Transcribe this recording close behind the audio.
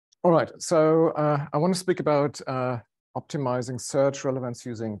All right, so I want to speak about optimizing search relevance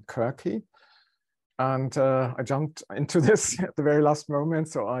using Querqy. And I jumped into this at the very last moment,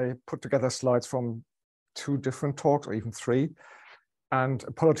 so I put together slides from 2 different talks, or even 3. And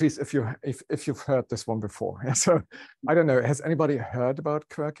apologies if you've heard this one before. Yeah, so I don't know, has anybody heard about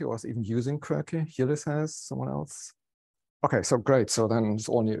Querqy or is even using Querqy? Helios has, someone else? Okay, so great, so then it's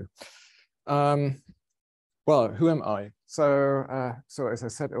all new. Well, who am I? So, so as I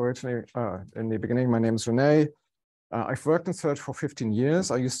said originally in the beginning, my name is Rene. I've worked in search for 15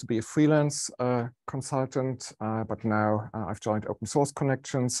 years. I used to be a freelance consultant, but now I've joined OpenSource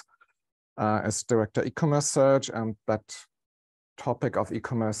Connections as director e-commerce search, and that topic of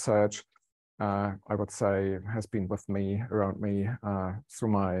e-commerce search, I would say, has been with me, around me, through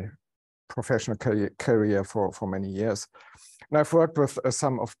my professional career for many years. And I've worked with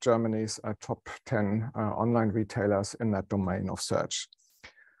some of Germany's top 10 online retailers in that domain of search.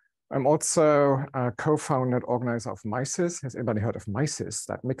 I'm also a co-founder and organizer of MySys. Has anybody heard of MySys,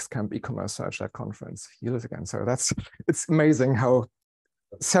 that Mixcamp e-commerce search, that conference? Years again. So it's amazing how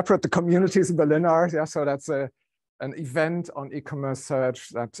separate the communities in Berlin are. Yeah, so that's an event on e-commerce search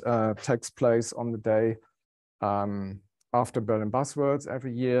that takes place on the day after Berlin Buzzwords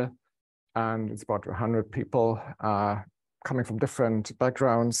every year. And it's about 100 people coming from different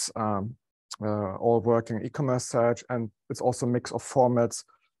backgrounds, all working e-commerce search. And it's also a mix of formats,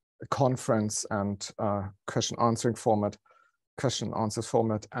 a conference and question answers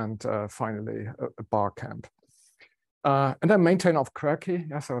format, and finally a bar camp. And then maintain of Querqy.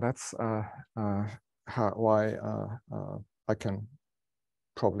 Yeah, so that's why I can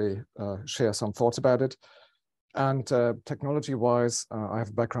probably share some thoughts about it. And technology-wise, I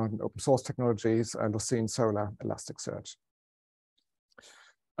have a background in open source technologies, Lucene, Solr, Elasticsearch.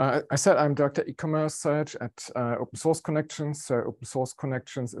 I said I'm director e-commerce search at OpenSource Connections. So OpenSource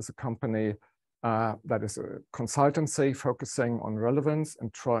Connections is a company that is a consultancy focusing on relevance,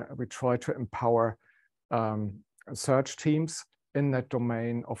 and we try to empower search teams in that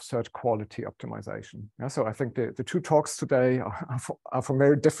domain of search quality optimization. Yeah, so I think the 2 talks today are from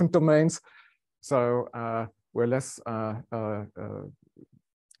very different domains. So we're less,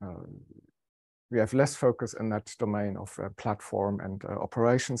 we have less focus in that domain of platform and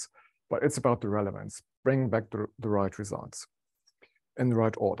operations, but it's about the relevance, bring back the right results in the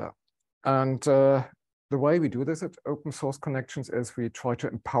right order. And the way we do this at Open Source Connections is we try to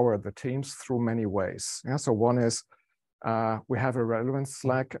empower the teams through many ways. Yeah, so one is we have a relevance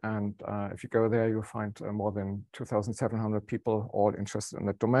Slack, and if you go there, you'll find more than 2,700 people all interested in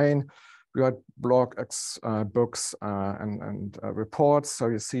the domain. We write blogs, books, and reports. So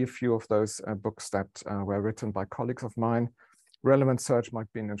you see a few of those books that were written by colleagues of mine. Relevant search might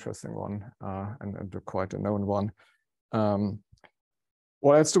be an interesting one, and quite a known one.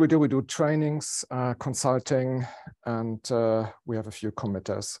 What else do? We do trainings, consulting, and we have a few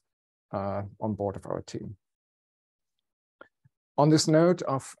committers on board of our team. On this note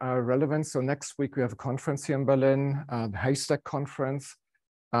of relevance, so next week we have a conference here in Berlin, the Haystack Conference.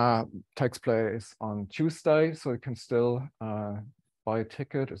 Takes place on Tuesday, so you can still buy a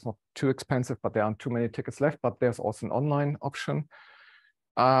ticket. It's not too expensive, but there aren't too many tickets left, but there's also an online option.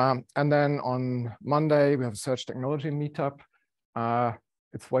 And then on Monday, we have a search technology meetup.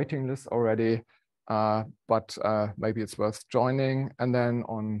 It's waiting list already, but maybe it's worth joining. And then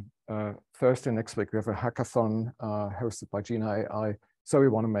on Thursday next week, we have a hackathon hosted by Gina AI. So we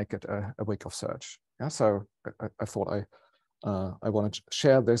want to make it a week of search. Yeah, so I thought I want to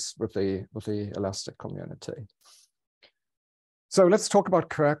share this with the Elastic community. So let's talk about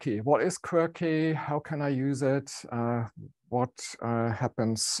Querqy. What is Querqy? How can I use it? What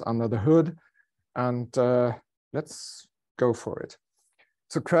happens under the hood? And let's go for it.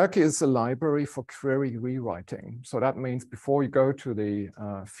 So Querqy is a library for query rewriting. So that means before you go to the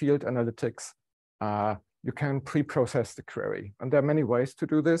field analytics, you can pre-process the query. And there are many ways to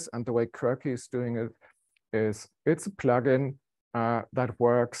do this. And the way Querqy is doing it is it's a plugin that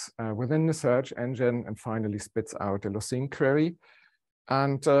works within the search engine and finally spits out a Lucene query.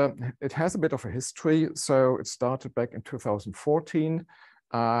 And it has a bit of a history. So it started back in 2014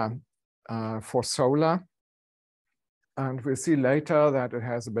 for Solr. And we'll see later that it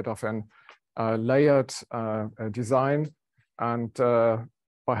has a bit of an layered design. And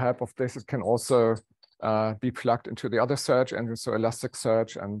by help of this, it can also be plugged into the other search engines, so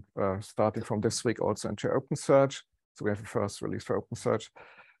Elasticsearch, and starting from this week also into OpenSearch. So we have a first release for OpenSearch.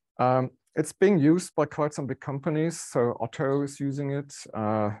 It's being used by quite some big companies. So Otto is using it,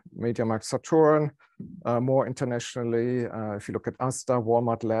 MediaMarkt Saturn, more internationally. If you look at Asta,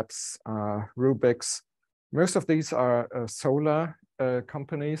 Walmart Labs, Rubix, most of these are Solr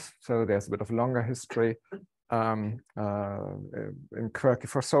companies. So there's a bit of longer history in Querqy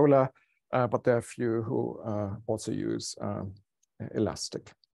for Solr, but there are a few who also use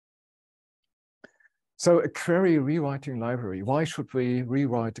Elastic. So a query rewriting library. Why should we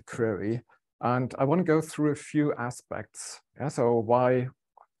rewrite a query? And I want to go through a few aspects. Yeah, so why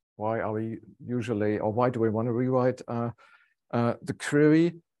are we usually, or why do we want to rewrite the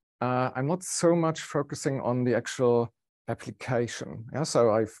query? I'm not so much focusing on the actual application. Yeah,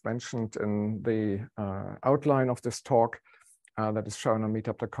 so I've mentioned in the outline of this talk that is shown on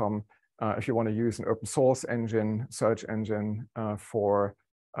meetup.com, if you want to use an open source engine, search engine for,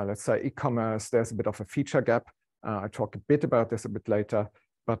 let's say, e-commerce, there's a bit of a feature gap. I talk a bit about this a bit later,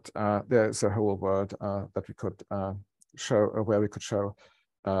 but there's a whole world that we could show, where we could show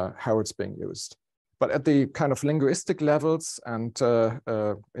how it's being used. But at the kind of linguistic levels and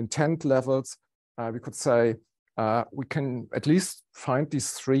intent levels, we could say we can at least find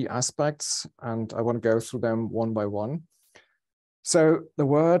these three aspects, and I want to go through them one by one. So the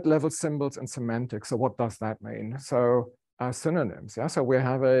word level, symbols, and semantics. So what does that mean? So synonyms. Yeah. So we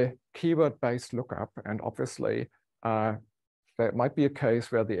have a keyword-based lookup, and obviously there might be a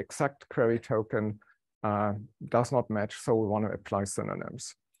case where the exact query token does not match, so we want to apply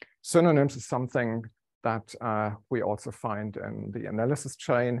synonyms. Synonyms is something that we also find in the analysis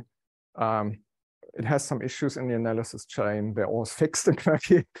chain. It has some issues in the analysis chain. They're always fixed in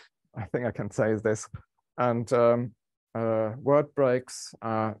Querqy. I think I can say this. And word breaks.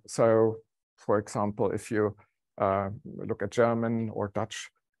 So, for example, if you look at German or Dutch,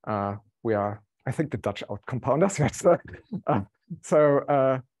 we are, I think, the Dutch out compounders. Yes.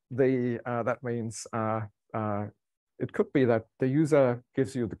 That means it could be that the user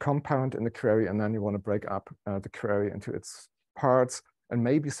gives you the compound in the query, and then you want to break up the query into its parts and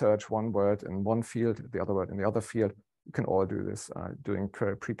maybe search one word in one field, the other word in the other field. You can all do this doing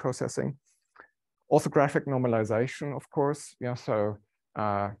query preprocessing. Orthographic normalization, of course. Yeah, so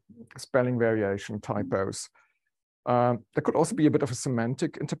spelling variation, typos. There could also be a bit of a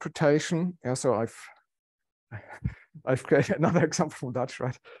semantic interpretation. Yeah, so I've created another example from Dutch,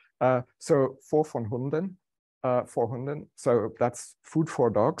 right? So voor van honden, for Hunden. So that's food for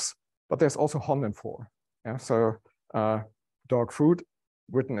dogs, but there's also Honden for. Yeah, so dog food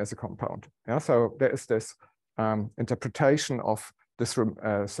written as a compound. Yeah, so there is this interpretation of this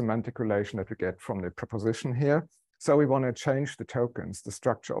semantic relation that we get from the preposition here. So we want to change the tokens, the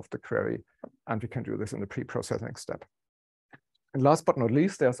structure of the query, and we can do this in the pre-processing step. And last but not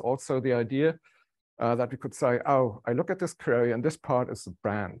least, there's also the idea that we could say, oh, I look at this query and this part is the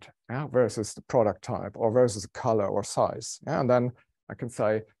brand, yeah, versus the product type, or versus the color or size. Yeah, and then I can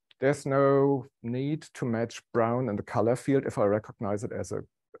say there's no need to match brown in the color field if I recognize it as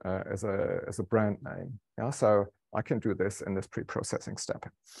a brand name. Yeah, so I can do this in this pre-processing step.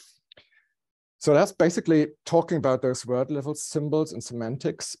 So that's basically talking about those word levels, symbols, and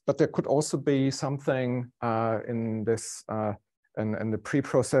semantics. But there could also be something in this in the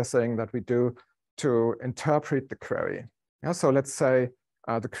pre-processing that we do to interpret the query. Yeah, so let's say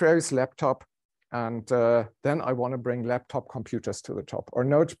the query is laptop, and then I want to bring laptop computers to the top. Or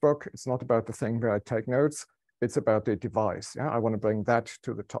notebook, it's not about the thing where I take notes, it's about the device. Yeah, I want to bring that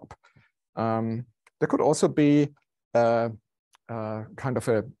to the top. There could also be kind of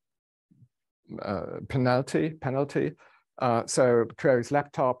a penalty. So the query is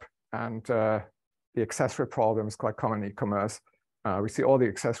laptop, and the accessory problem is quite common in e-commerce. We see all the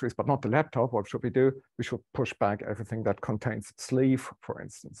accessories, but not the laptop. What should we do? We should push back everything that contains sleeve, for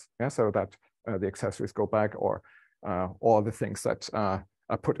instance. Yeah, so that the accessories go back, or all the things that are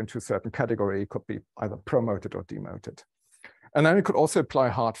put into a certain category could be either promoted or demoted. And then we could also apply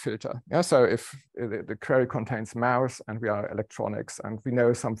hard filter. Yeah, so if the query contains mouse and we are electronics and we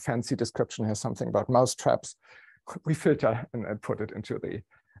know some fancy description has something about mouse traps, we filter and put it into the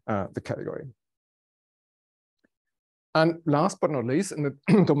category. And last but not least, in the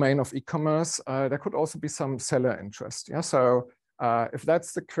domain of e-commerce, there could also be some seller interest. Yeah, so if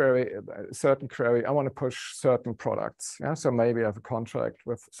that's the query, a certain query, I want to push certain products. Yeah, so maybe I have a contract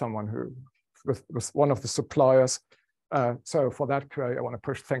with someone with one of the suppliers. So for that query, I want to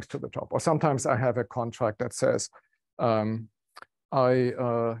push things to the top. Or sometimes I have a contract that says I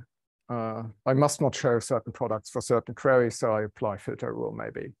must not show certain products for certain queries, so I apply filter rule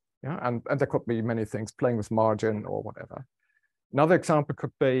maybe. Yeah, and there could be many things, playing with margin or whatever. Another example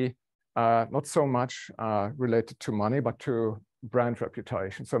could be not so much related to money, but to brand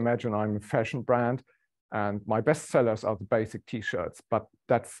reputation. So imagine I'm a fashion brand, and my best sellers are the basic T-shirts, but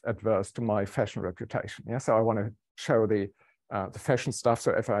that's adverse to my fashion reputation. Yeah, so I want to show the fashion stuff.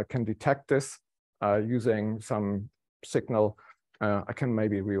 So if I can detect this using some signal, I can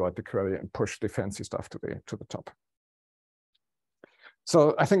maybe rewrite the query and push the fancy stuff to the top.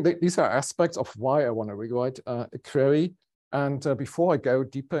 So I think that these are aspects of why I want to rewrite a query. And before I go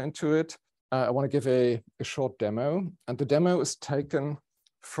deeper into it, I want to give a short demo. And the demo is taken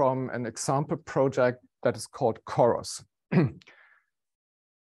from an example project that is called Chorus.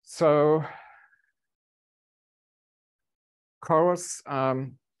 So Chorus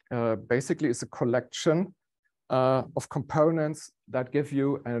basically is a collection of components that give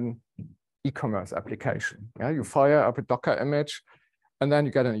you an e-commerce application. Yeah, you fire up a Docker image, and then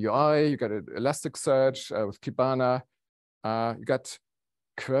you get an UI, you get an Elasticsearch with Kibana, you got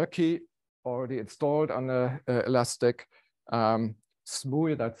Querqy already installed on the Elastic,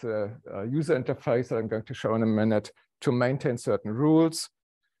 Smooth, that's a user interface that I'm going to show in a minute to maintain certain rules.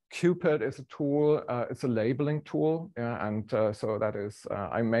 Cupid is a tool, it's a labeling tool, yeah, and so that is,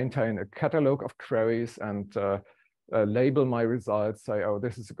 I maintain a catalog of queries and label my results, say, oh,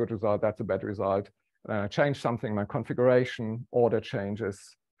 this is a good result, that's a bad result. Change something, my configuration, order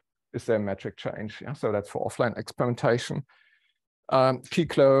changes, is there a metric change? Yeah, so that's for offline experimentation.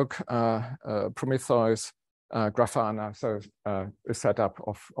 Keycloak, Prometheus, Grafana, so a setup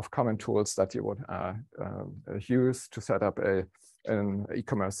of common tools that you would use to set up an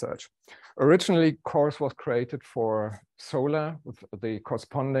e-commerce search. Originally, Chorus was created for Solr with the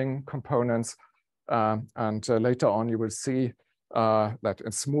corresponding components, and later on you will see that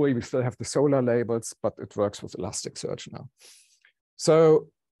in Smooth we still have the Solr labels, but it works with Elasticsearch now. So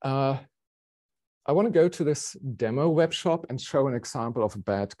I want to go to this demo web shop and show an example of a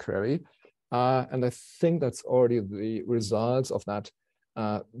bad query. And I think that's already the results of that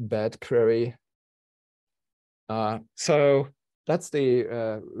bad query. So that's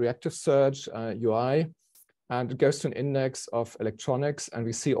the reactive search UI. And it goes to an index of electronics, and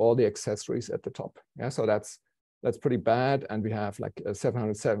we see all the accessories at the top. Yeah, so that's pretty bad. And we have like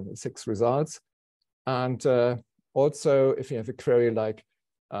 776 results. And also, if you have a query like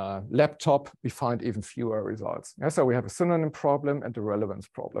laptop, we find even fewer results. Yeah, so we have a synonym problem and a relevance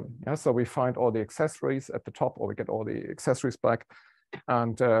problem. Yeah, so we find all the accessories at the top, or we get all the accessories back.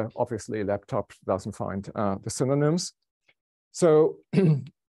 And obviously, laptop doesn't find the synonyms. So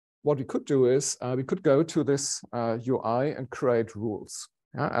what we could do is we could go to this UI and create rules.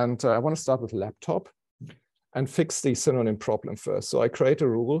 Yeah? And I want to start with laptop and fix the synonym problem first. So I create a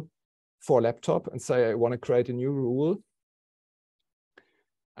rule for laptop and say I want to create a new rule.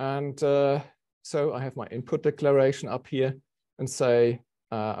 And so I have my input declaration up here and say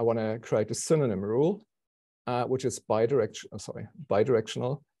I want to create a synonym rule, which is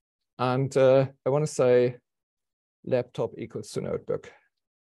bidirectional. And I want to say laptop equals to notebook.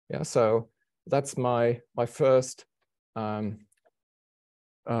 Yeah, so that's my first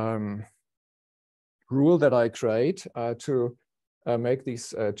rule that I create to make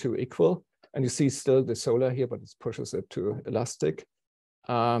these two equal. And you see still the Solr here, but it pushes it to Elastic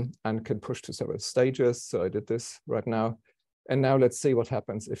and can push to several stages. So I did this right now. And now let's see what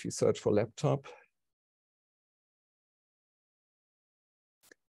happens if you search for laptop.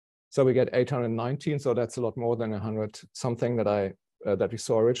 So we get 819, so that's a lot more than 100 something that that we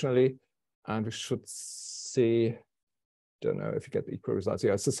saw originally. And we should see, don't know if you get the equal results.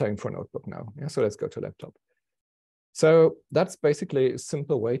 Yeah, it's the same for notebook now. Yeah, so let's go to laptop. So that's basically a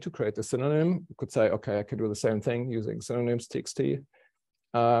simple way to create a synonym. You could say, okay, I can do the same thing using synonyms, txt.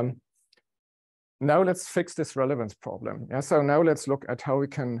 Now let's fix this relevance problem. Yeah, so now let's look at how we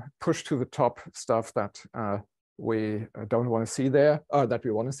can push to the top stuff that we don't want to see there, or that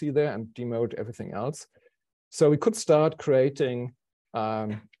we want to see there, and demote everything else. So we could start creating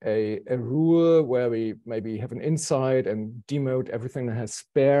a rule where we maybe have an insight and demote everything that has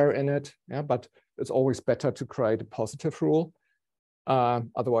spare in it. Yeah, but it's always better to create a positive rule.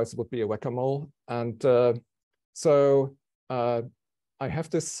 Otherwise, it would be a whack-a-mole. And so I have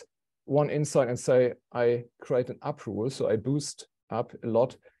this one insight and say I create an up rule. So I boost up a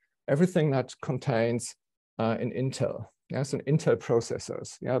lot everything that contains an Intel. Yeah, so Intel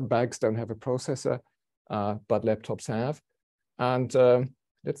processors. Yeah, bags don't have a processor, but laptops have. And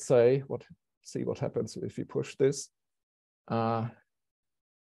let's say see what happens if we push this.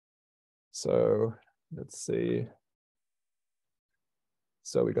 So let's see.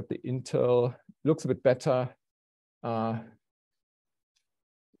 So we got the Intel. Looks a bit better.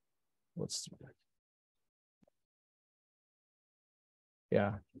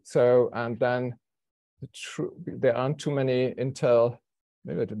 Yeah. So and then there aren't too many Intel.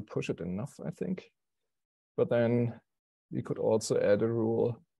 Maybe I didn't push it enough, I think. But then we could also add a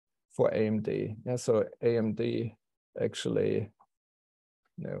rule for AMD. Yeah, so AMD actually,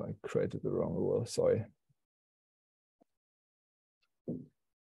 no, I created the wrong rule, sorry.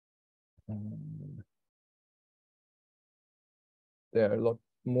 There are a lot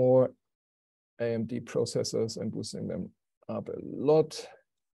more AMD processors and boosting them up a lot.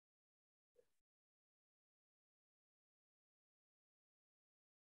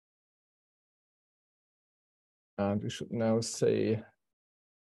 And we should now see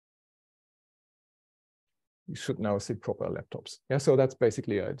proper laptops. Yeah, so that's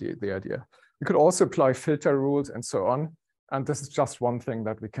basically the idea. We could also apply filter rules and so on. And this is just one thing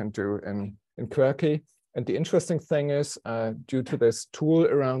that we can do in Querqy. And the interesting thing is, due to this tool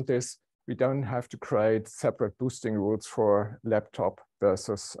around this, we don't have to create separate boosting rules for laptop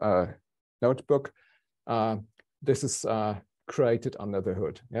versus notebook. This is created under the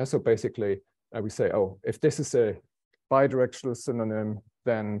hood. Yeah, so basically we say, oh, if this is a bidirectional synonym,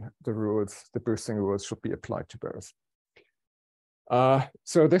 then the boosting rules should be applied to both.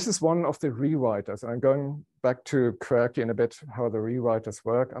 So this is one of the rewriters. I'm going back to Querqy in a bit, how the rewriters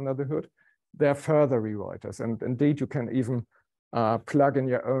work under the hood. There are further rewriters, and indeed you can even plug in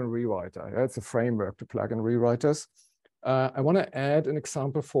your own rewriter. Yeah, it's a framework to plug in rewriters. I want to add an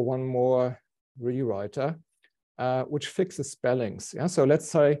example for one more rewriter, which fixes spellings. Yeah, so let's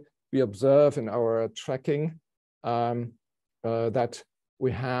say we observe in our tracking that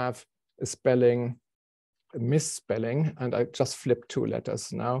we have a misspelling, and I just flipped 2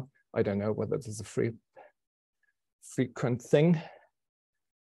 letters now. I don't know whether this is a frequent thing.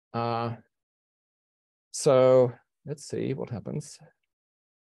 So let's see what happens.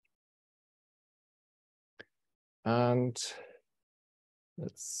 And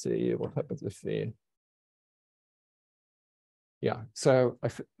let's see what happens if we, yeah, so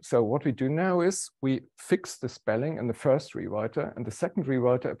what we do now is we fix the spelling in the first rewriter, and the second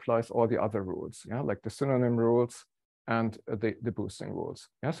rewriter applies all the other rules, yeah, like the synonym rules and the boosting rules.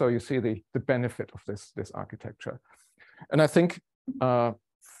 Yeah, so you see the benefit of this architecture. And I think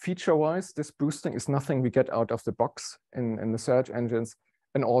feature-wise, this boosting is nothing we get out of the box in the search engines,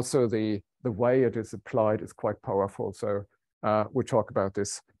 and also the way it is applied is quite powerful. So we'll talk about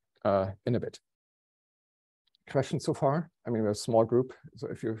this in a bit. Questions so far? I mean, we're a small group, so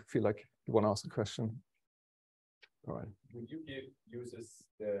if you feel like you want to ask a question. All right. Would you give users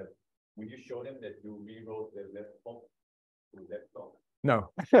would you show them that you rewrote the laptop to laptop?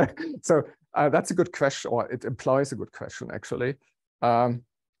 No. So that's a good question, or it implies a good question, actually.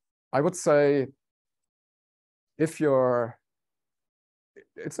 I would say it's an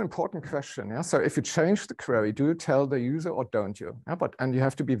important question. Yeah. So if you change the query, do you tell the user or don't you? Yeah, and you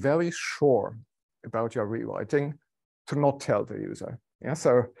have to be very sure about your rewriting to not tell the user. Yeah.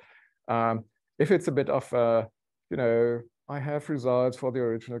 So if it's a bit of you know, I have results for the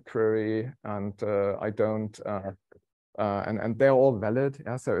original query and I don't, and they're all valid.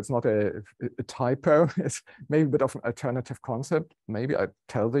 Yeah. So it's not a typo. It's maybe a bit of an alternative concept. Maybe I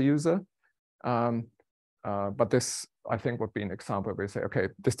tell the user. But this, I think, would be an example where we say, okay,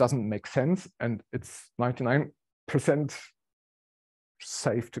 this doesn't make sense, and it's 99%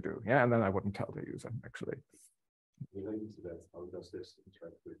 safe to do. Yeah, and then I wouldn't tell the user, actually. Related to that, how does this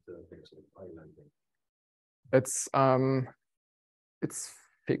interact with things like highlighting? It's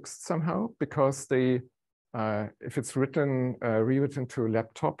fixed somehow, because if it's rewritten to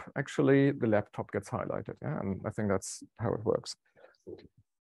laptop, actually the laptop gets highlighted. Yeah, and I think that's how it works.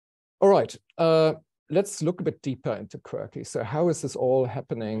 All right. Let's look a bit deeper into Querqy. So how is this all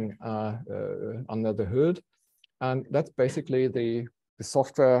happening under the hood? And that's basically the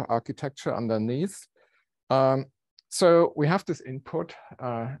software architecture underneath. So we have this input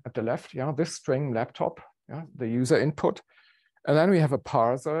at the left, yeah, this string laptop, yeah, the user input. And then we have a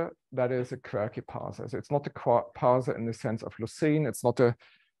parser that is a Querqy parser. So it's not a parser in the sense of Lucene. It's not a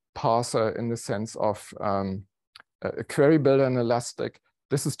parser in the sense of a query builder in Elastic.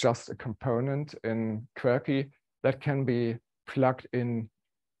 This is just a component in Querqy that can be plugged in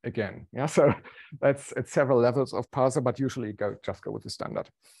again. Yeah, so it's several levels of parser, but usually just go with the standard.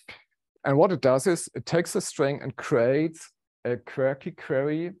 And what it does is it takes a string and creates a Querqy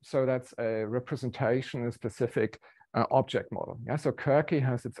query. So that's a representation, a specific object model. Yeah, so Querqy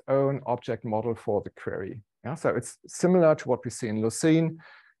has its own object model for the query. Yeah, so it's similar to what we see in Lucene,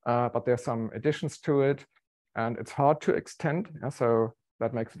 but there's some additions to it, and it's hard to extend. Yeah, so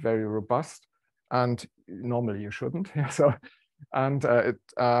that makes it very robust, and normally you shouldn't. Yeah, so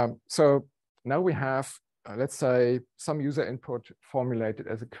so now we have, let's say, some user input formulated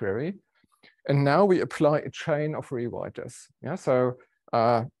as a query, and now we apply a chain of rewriters. Yeah, so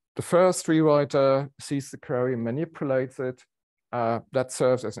the first rewriter sees the query, manipulates it. That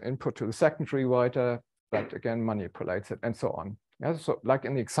serves as an input to the second rewriter that again manipulates it, and so on. Yeah, so like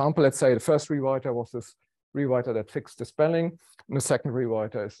in the example, let's say the first rewriter was this rewriter that fixed the spelling, and the second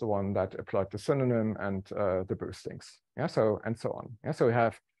rewriter is the one that applied the synonym and the boostings. Yeah, so and so on. Yeah, so we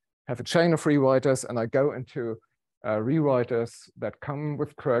have a chain of rewriters, and I go into rewriters that come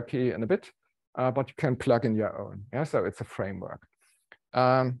with Querqy in a bit, but you can plug in your own. Yeah, so it's a framework.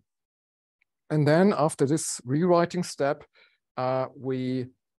 And then after this rewriting step, we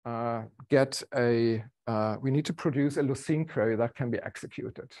need to produce a Lucene query that can be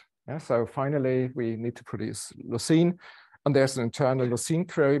executed. Yeah, so finally, we need to produce Lucene, and there's an internal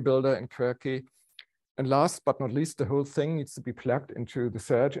Lucene query builder in Querqy. And last but not least, the whole thing needs to be plugged into the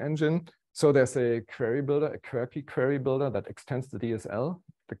search engine. So there's a query builder, a Querqy query builder that extends the DSL,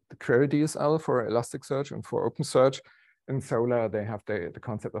 the query DSL for Elasticsearch and for OpenSearch. In Solr, they have the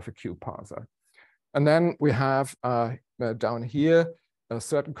concept of a queue parser. And then we have down here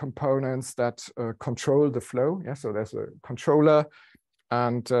certain components that control the flow. Yeah, so there's a controller,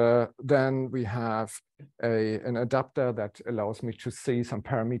 and then we have an adapter that allows me to see some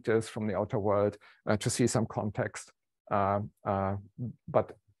parameters from the outer world, to see some context.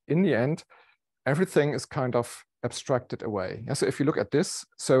 But in the end, everything is kind of abstracted away. Yeah, so if you look at this,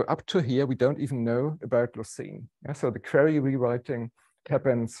 so up to here, we don't even know about Lucene. Yeah, so the query rewriting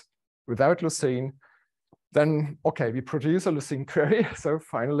happens without Lucene. Then, okay, we produce a Lucene query. So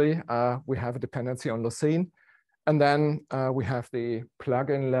finally, we have a dependency on Lucene. And then we have the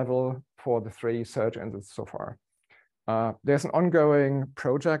plugin level for the 3 search engines so far. There's an ongoing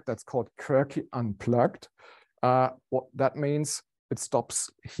project that's called Querqy Unplugged. What that means, it stops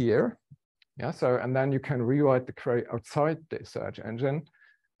here. Yeah, so, and then you can rewrite the query outside the search engine.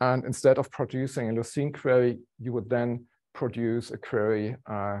 And instead of producing a Lucene query, you would then produce a query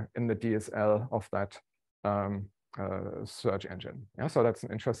in the DSL of that search engine. Yeah, so that's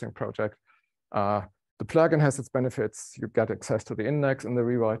an interesting project. The plugin has its benefits. You get access to the index in the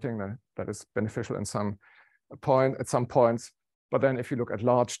rewriting. That is beneficial in some points. But then if you look at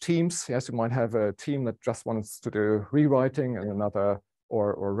large teams, yes, you might have a team that just wants to do rewriting, and another,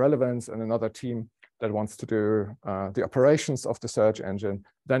 or relevance, and another team that wants to do the operations of the search engine.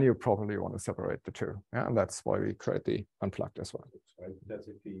 Then you probably want to separate the two. Yeah, and that's why we create the unplugged as well. Right. That's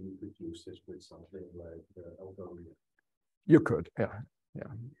if you could use this with something like algorithm. You could, yeah.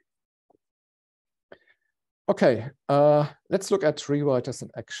 Okay, let's look at rewriters in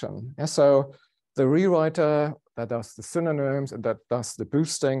action. Yeah, so the rewriter that does the synonyms and that does the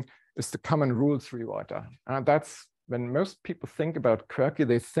boosting is the common rules rewriter. And that's when most people think about Querqy,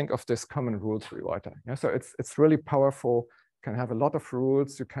 they think of this common rules rewriter. Yeah, so it's really powerful. You can have a lot of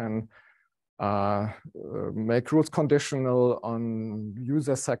rules. You can make rules conditional on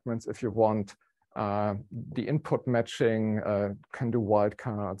user segments if you want. The input matching can do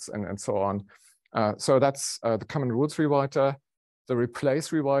wildcards and so on. So that's the common rules rewriter. The replace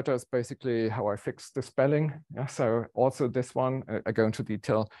rewriter is basically how I fix the spelling. Yeah, so also this one, I go into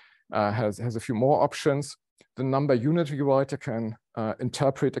detail, has a few more options. The number unit rewriter can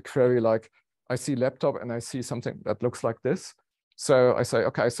interpret a query like, I see laptop and I see something that looks like this. So I say,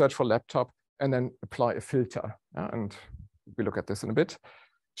 okay, I search for laptop and then apply a filter. And we look at this in a bit.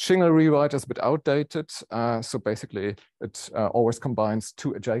 Shingle rewriter is a bit outdated. So basically it always combines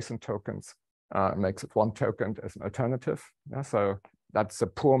 2 adjacent tokens, makes it 1 token as an alternative. Yeah, so that's a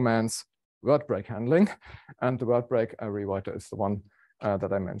poor man's word break handling. And the word break rewriter is the one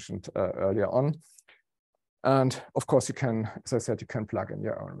that I mentioned earlier on. And of course, you can, as I said, you can plug in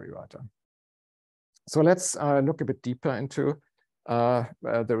your own rewriter. So let's look a bit deeper into the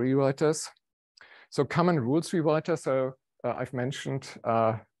rewriters. So common rules rewriter. So I've mentioned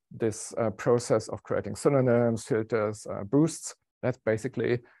this process of creating synonyms, filters, boosts. That's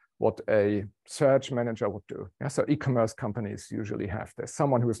basically what a search manager would do. Yeah, so e-commerce companies usually have this.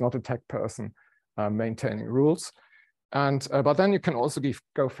 Someone who is not a tech person maintaining rules. And but then you can also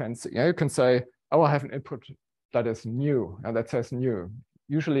go fancy. Yeah, you can say, oh, I have an input that is new and that says new.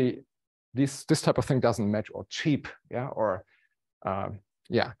 Usually, this type of thing doesn't match, or cheap. Yeah, or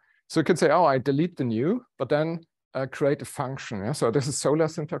yeah. So you can say, oh, I delete the new, but then create a function. Yeah, so this is Solr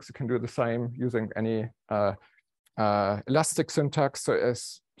syntax. You can do the same using any Elastic syntax. So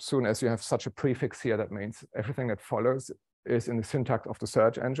as soon as you have such a prefix here, that means everything that follows is in the syntax of the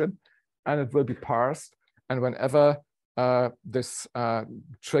search engine, and it will be parsed. And whenever this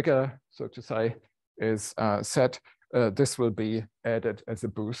trigger, so to say, is set, this will be added as a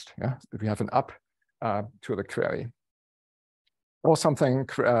boost. Yeah, if you have an up to the query. Or something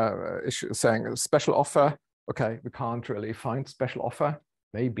saying a special offer. Okay, we can't really find special offer,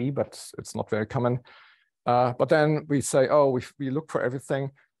 maybe, but it's not very common. But then we say, oh, we look for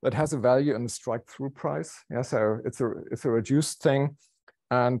everything that has a value in the strike-through price. Yeah, so it's a reduced thing,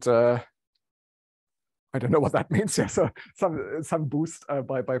 and I don't know what that means. Yeah, so some boost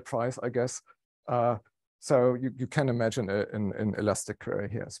by price, I guess. So you can imagine it in Elastic Query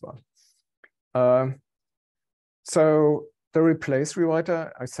here as well. So the replace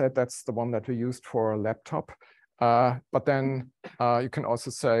rewriter, I said that's the one that we used for a laptop. But then you can also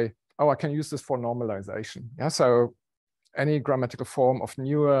say, oh, I can use this for normalization. Yeah, so any grammatical form of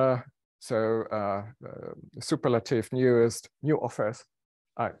newer, so superlative, newest, new offers,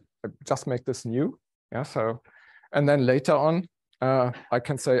 I just make this new. Yeah, so, and then later on, I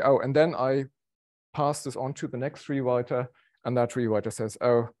can say, oh, and then I pass this on to the next rewriter, and that rewriter says,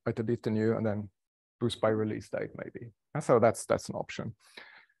 oh, I delete the new, and then boost by release date, maybe. And so that's an option.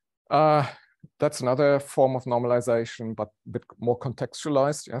 That's another form of normalization, but a bit more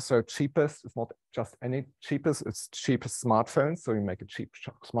contextualized. Yeah, so cheapest is not just any cheapest, it's cheapest smartphones. So you make it cheap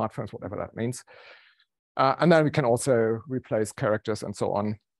smartphones, whatever that means. And then we can also replace characters and so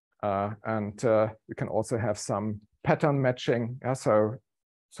on. And we can also have some pattern matching. Yeah, so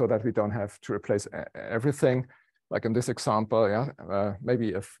that we don't have to replace everything. Like in this example, yeah, maybe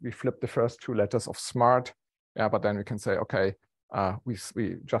if we flip the first two letters of smart, yeah, but then we can say, okay, we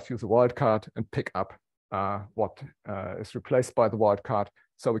just use a wildcard and pick up what is replaced by the wildcard,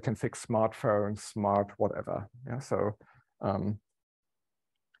 so we can fix smartphone, smart, whatever. Yeah. So,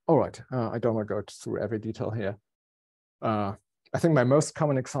 all right. I don't want to go through every detail here. I think my most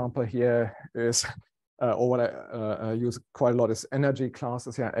common example here is, or what I use quite a lot is energy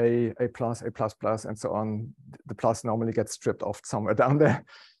classes. Yeah, A plus, and so on. The plus normally gets stripped off somewhere down there,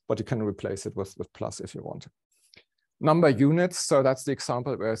 but you can replace it with plus if you want. Number units, so that's the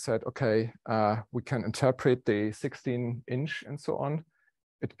example where I said, okay, we can interpret the 16-inch and so on.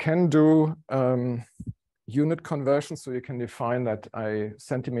 It can do unit conversion, so you can define that a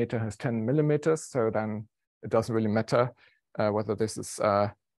centimeter has 10 millimeters, so then it doesn't really matter whether this is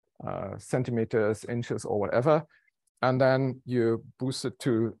centimeters, inches, or whatever. And then you boost it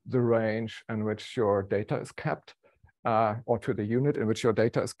to the range in which your data is kept, or to the unit in which your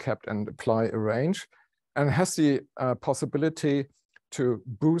data is kept, and apply a range. And it has the possibility to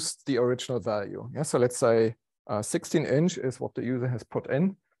boost the original value. Yeah, so let's say 16-inch is what the user has put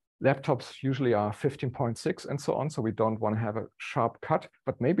in. Laptops usually are 15.6 and so on, so we don't want to have a sharp cut,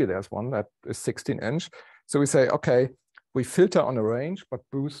 but maybe there's one that is 16-inch. So we say, okay, we filter on a range, but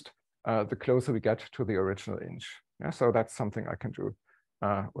boost the closer we get to the original inch. Yeah, so that's something I can do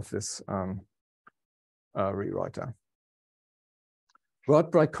with this rewriter.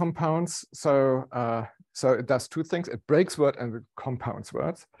 Word break compounds. So it does two things. It breaks word and it compounds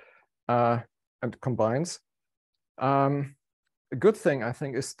words and combines. A good thing, I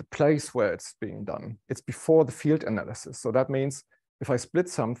think, is the place where it's being done. It's before the field analysis. So that means if I split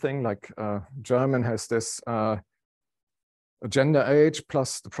something, like German has this gender, age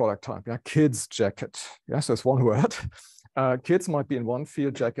plus the product type. Yeah, kids jacket. Yeah, so it's one word. Kids might be in one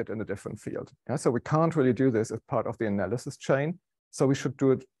field, jacket in a different field. Yeah, so we can't really do this as part of the analysis chain. So we should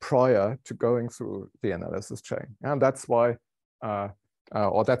do it prior to going through the analysis chain. Yeah, and that's why,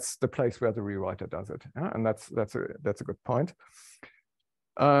 or that's the place where the rewriter does it. Yeah, and that's a good point.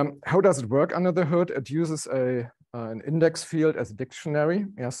 How does it work under the hood? It uses an index field as a dictionary.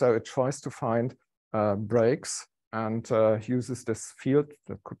 Yeah, so it tries to find breaks and uses this field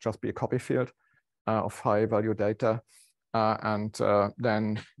that could just be a copy field of high value data, and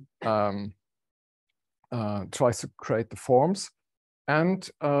then tries to create the forms. And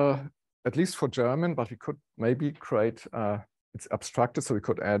at least for German, but we could maybe create, it's abstracted, so we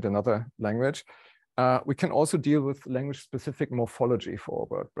could add another language. We can also deal with language-specific morphology for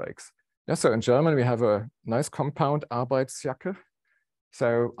word breaks. Yeah, so in German, we have a nice compound, Arbeitsjacke.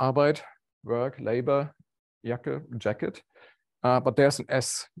 So Arbeit, work, labor, Jacke, jacket. But there's an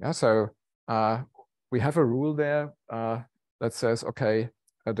S. Yeah, so we have a rule there that says, okay,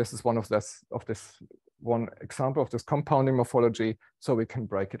 this is one of this one example of this compounding morphology, so we can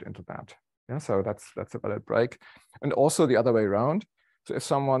break it into that. Yeah, so that's a valid break. And also the other way around. So if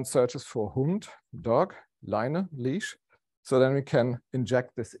someone searches for Hund, dog, Leine, leash, so then we can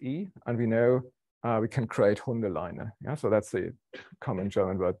inject this E, and we know we can create Hundeleine. Yeah, so that's the common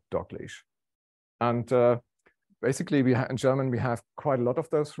German word, dog leash. And basically, in German, we have quite a lot of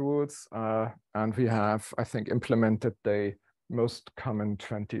those rules, and we have, I think, implemented the most common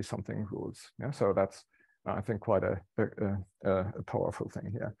 20-something rules. Yeah, so that's, I think, quite a powerful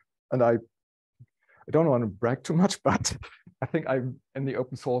thing here. And I don't want to brag too much, but I think in the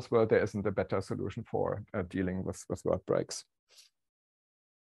open source world, there isn't a better solution for dealing with word breaks.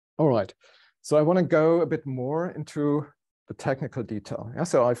 All right, so I want to go a bit more into the technical detail. Yeah,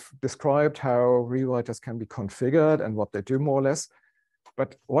 so I've described how rewriters can be configured and what they do more or less.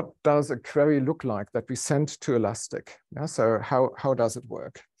 but what does a query look like that we send to Elastic? Yeah, so how does it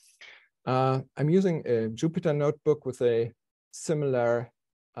work? I'm using a Jupyter notebook with a similar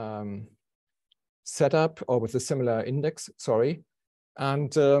setup, or with a similar index, sorry.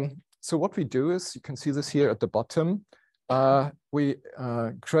 And so what we do is, you can see this here at the bottom, we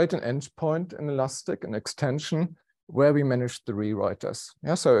create an endpoint in Elastic, an extension, where we manage the rewriters.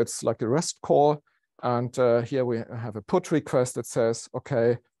 Yeah, so it's like a REST call. And here we have a put request that says,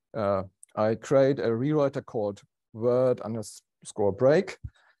 okay, I create a rewriter called word_break.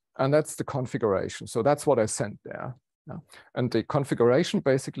 And that's the configuration. So that's what I sent there. Yeah. And the configuration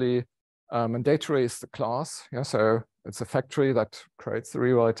basically, mandatory is the class. Yeah, so it's a factory that creates the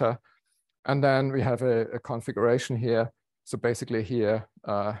rewriter. And then we have a configuration here. So basically here,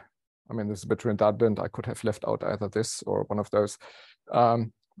 I mean, this is a bit redundant. I could have left out either this or one of those.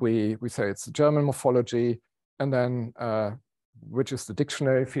 We say it's a German morphology, and then which is the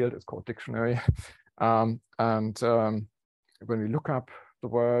dictionary field. It's called dictionary. When we look up the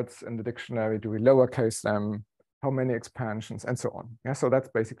words in the dictionary, do we lowercase them? How many expansions, and so on. Yeah, so that's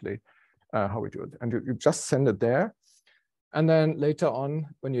basically how we do it. And you just send it there. And then later on,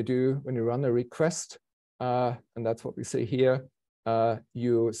 when you run a request, and that's what we say here,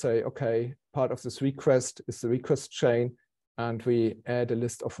 you say, okay, part of this request is the request chain, and we add a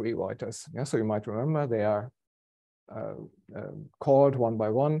list of rewriters. Yeah, so you might remember they are called one by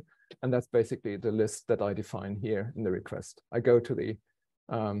one, and that's basically the list that I define here in the request. I go to the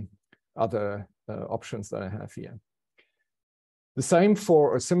other options that I have here. The same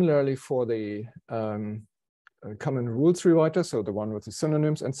for, or similarly for the common rules rewriter, so the one with the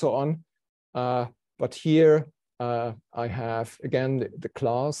synonyms and so on. But here I have, again, the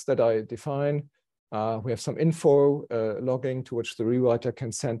class that I define. We have some info logging to which the rewriter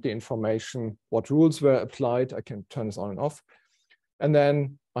can send the information, what rules were applied. I can turn this on and off. And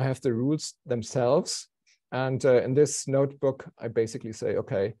then I have the rules themselves. And in this notebook, I basically say,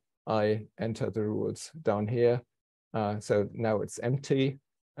 okay, I enter the rules down here. So now it's empty.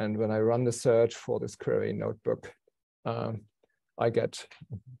 And when I run the search for this query notebook, I get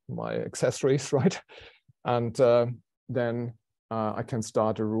my accessories, right? And then I can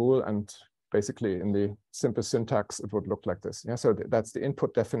start a rule, and basically in the simple syntax, it would look like this. Yeah, so that's the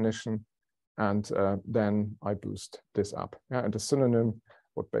input definition. And then I boost this up. Yeah, and the synonym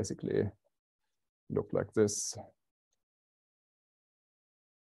would basically look like this.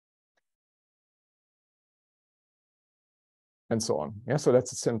 And so on. Yeah, so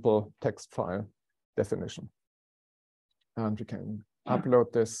that's a simple text file definition. And we can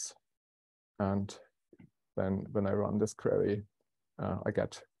upload this. And then when I run this query, I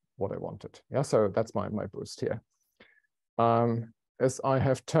get what I wanted. Yeah, so that's my boost here. As I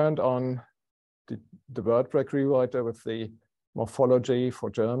have turned on the word break rewriter with the morphology for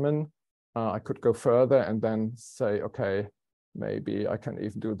German, I could go further and then say, okay, maybe I can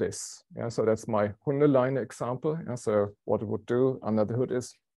even do this. Yeah, so that's my Hundeleine example. Yeah, so what it would do under the hood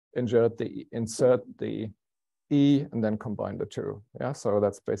is insert the E and then combine the two. Yeah, so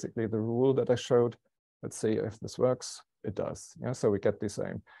that's basically the rule that I showed. Let's see if this works. It does. Yeah, so we get the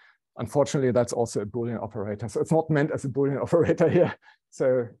same. Unfortunately, that's also a Boolean operator. So it's not meant as a Boolean operator here.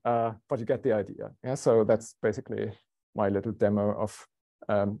 So, but you get the idea. Yeah, so that's basically my little demo of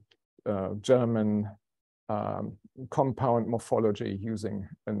German compound morphology using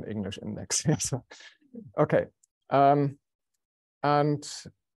an English index. Yeah, so, okay. And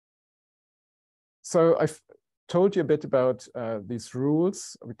so I've told you a bit about these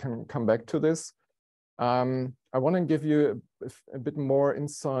rules. We can come back to this. I want to give you a bit more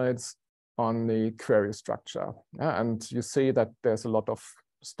insights on the query structure. Yeah, and you see that there's a lot of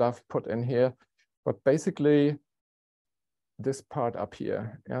stuff put in here, but basically this part up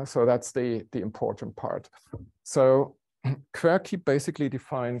here. Yeah, so that's the important part. So Querqy basically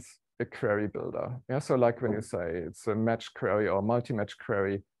defines a query builder. Yeah, so like when you say it's a match query or multi-match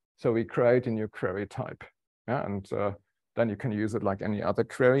query, so we create a new query type. Yeah, and then you can use it like any other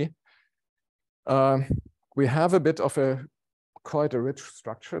query. We have a bit of quite a rich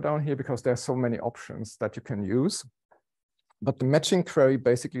structure down here because there's so many options that you can use. But the matching query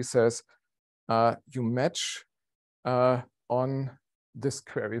basically says you match on this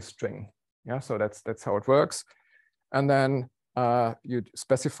query string. Yeah, so that's how it works. And then you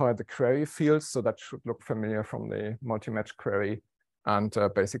specify the query fields, so that should look familiar from the multi-match query. And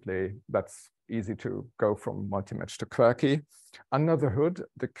basically, that's easy to go from multi-match to Querqy. Under the hood,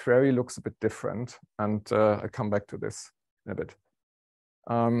 the query looks a bit different, and I'll come back to this in a bit.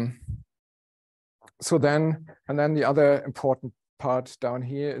 So then the other important part down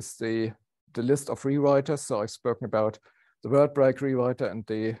here is the list of rewriters. So I've spoken about the word break rewriter and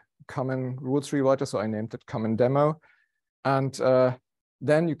the common rules rewriter. So I named it common demo. And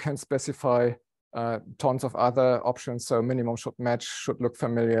then you can specify tons of other options. So minimum should match, should look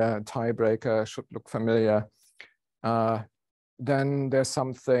familiar, tiebreaker should look familiar. Then there's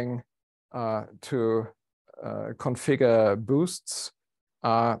something to configure boosts.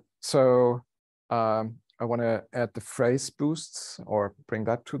 So I want to add the phrase boosts or bring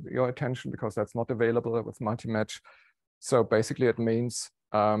that to your attention because that's not available with multi-match. So basically it means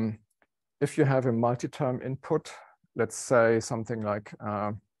if you have a multi-term input, let's say something like,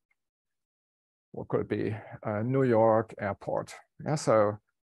 what could it be? New York airport. Yeah, so,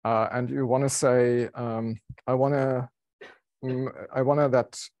 and you want to say, I want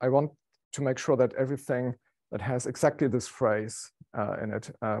to make sure that everything that has exactly this phrase in it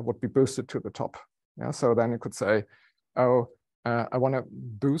would be boosted to the top. Yeah, so then you could say, oh, I want to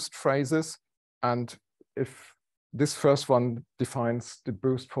boost phrases, and if this first one defines the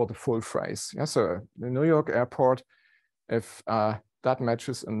boost for the full phrase. Yeah, so the New York airport, if that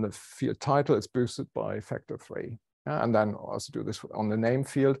matches in the field title, it's boosted by factor 3. Yeah, and then also do this on the name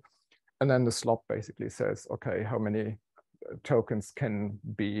field, and then the slot basically says, okay, how many tokens can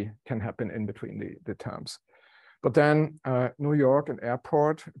happen in between the terms. But then New York and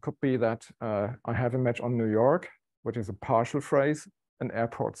airport could be that I have a match on New York, which is a partial phrase, and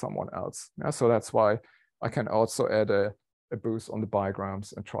airport someone else. Yeah, so that's why I can also add a boost on the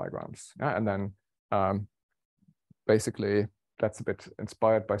bigrams and trigrams. Yeah, and then basically that's a bit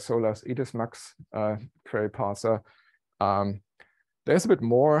inspired by Solr's edismax query parser. There's a bit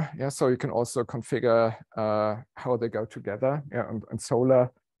more. Yeah, so you can also configure how they go together. Yeah, and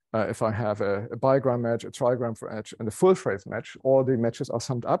Solr. If I have a bigram match, a trigram for match, and a full phrase match, all the matches are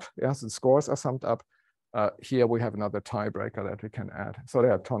summed up. Yes, the scores are summed up. Here we have another tiebreaker that we can add. So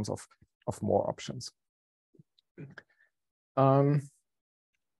there are tons of more options. I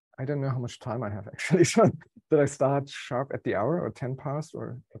don't know how much time I have actually. Did I start sharp at the hour or 10 past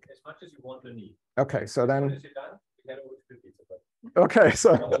or? Okay. As much as you want to need. Okay, so then. Okay,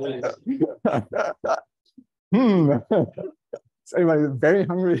 so. Anyway, very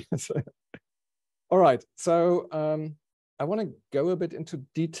hungry. All right, so I want to go a bit into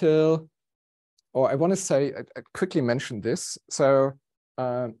detail, or I want to say, I quickly mention this. So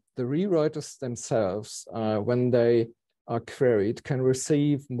the rewriters themselves, when they are queried, can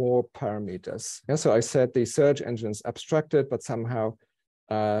receive more parameters. Yeah, so I said the search engine is abstracted, but somehow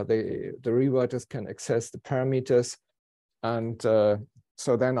the rewriters can access the parameters, and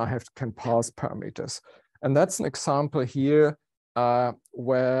so then I can pass parameters. And that's an example here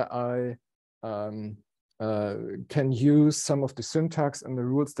where I can use some of the syntax and the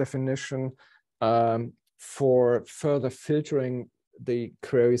rules definition for further filtering the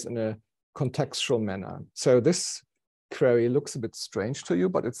queries in a contextual manner. So this query looks a bit strange to you,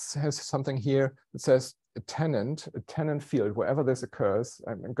 but it has something here that says a tenant field, wherever this occurs,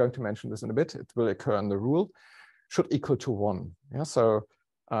 I'm going to mention this in a bit, it will occur in the rule, should equal to 1. Yeah, so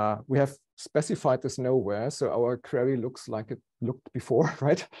we have specified this nowhere, so our query looks like it looked before,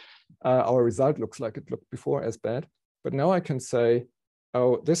 right? Our result looks like it looked before as bad. But now I can say,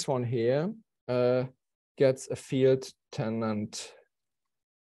 oh, this one here gets a field tenant,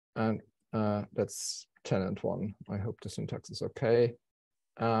 and that's tenant 1. I hope the syntax is okay.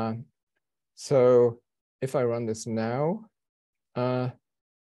 So if I run this now, it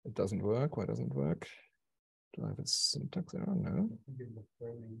doesn't work. Why doesn't it work? Do I have a syntax error? No.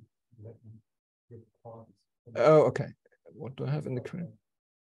 Oh, okay. What do I have in the query?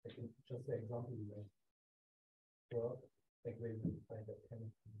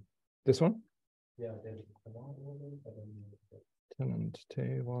 This one? Yeah. Tenant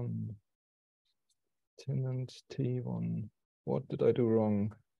T1. Tenant T1. What did I do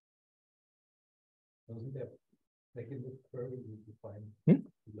wrong?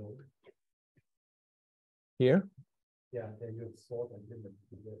 Here? Yeah, then you sort and limit,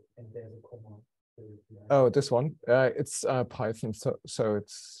 and there's a command. Oh, this one. It's Python, so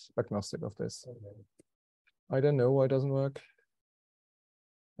it's agnostic of this. Okay. I don't know why it doesn't work.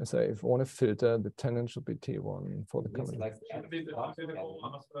 I say if I want to filter, the tenant should be T1 for the comment. Like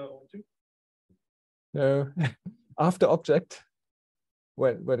no, after object.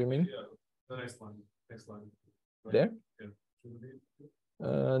 What do you mean? Yeah, the next line. Right. There?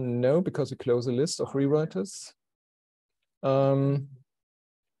 Yeah. No, because we close a list of rewriters.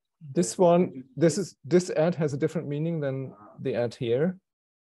 This one, this add has a different meaning than the add here.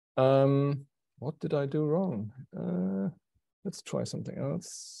 What did I do wrong? Let's try something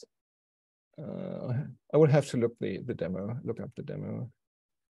else. I would have to look up the demo.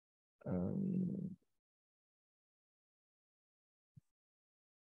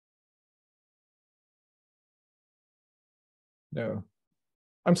 No.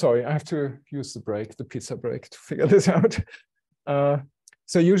 I'm sorry, I have to use the pizza break to figure this out.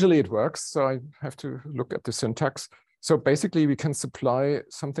 So usually it works. So I have to look at the syntax. So basically we can supply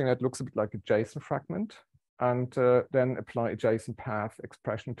something that looks a bit like a JSON fragment and then apply a JSON path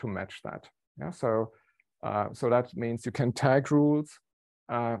expression to match that. Yeah, so that means you can tag rules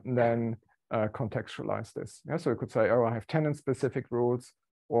and then contextualize this. Yeah, so you could say, oh, I have tenant-specific rules,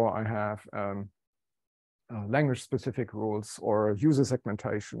 or I have language-specific rules or user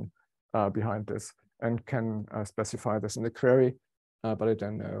segmentation behind this, and can specify this in the query, but I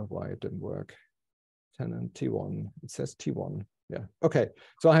don't know why it didn't work. Tenant T1, it says T1. Yeah, okay.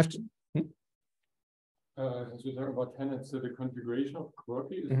 So I have to. As we talk about tenants, so the configuration of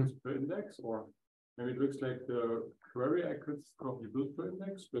Querqy, is this per index, or maybe it looks like the query I could probably build per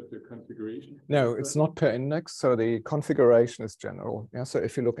index, but the configuration? No, it's not per index. So the configuration is general. Yeah. So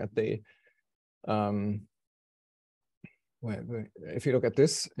if you look at the if you look at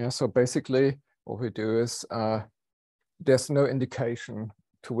this, yeah, so basically what we do is there's no indication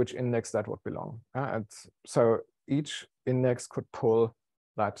to which index that would belong. And so each index could pull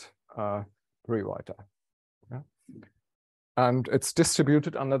that rewriter. Yeah. And it's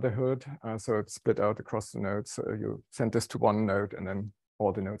distributed under the hood, so it's split out across the nodes. So you send this to one node and then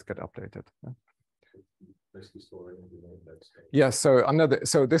all the nodes get updated. Yeah. Yeah, so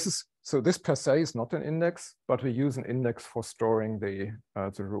this per se is not an index, but we use an index for storing the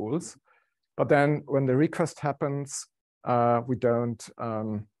rules. But then when the request happens, we don't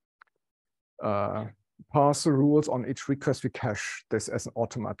pass the rules on each request. We cache this as an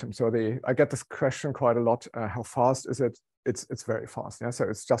automaton. So I get this question quite a lot. How fast is it? It's very fast. Yeah, so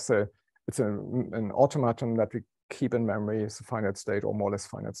it's just an automaton that we keep in memory. It's a finite state or more or less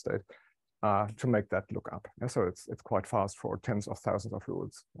finite state. To make that look up. Yeah, so it's quite fast for tens of thousands of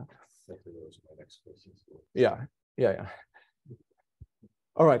rules. Yeah. Yeah.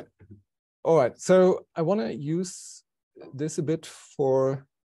 All right. So I want to use this a bit for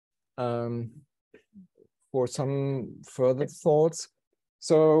some further thoughts.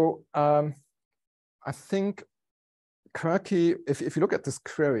 So I think Querqy, if you look at this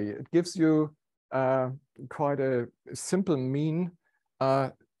query, it gives you quite a simple mean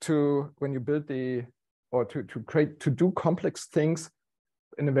to when you build to do complex things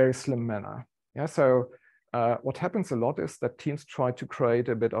in a very slim manner. Yeah. So what happens a lot is that teams try to create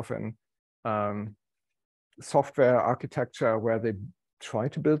a bit of an software architecture where they try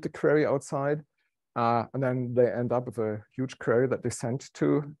to build the query outside, and then they end up with a huge query that they send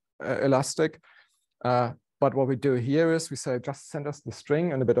to Elastic. But what we do here is we say, just send us the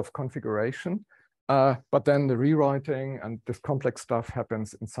string and a bit of configuration. But then the rewriting and this complex stuff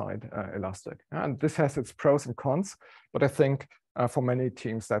happens inside Elastic. And this has its pros and cons, but I think for many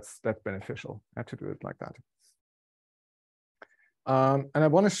teams that's beneficial to do it like that. And I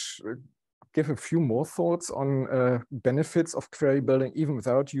want to give a few more thoughts on benefits of query building, even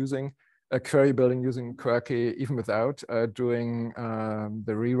without using query building using Querqy, even without doing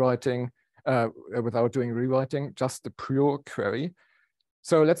the rewriting, just the pure query.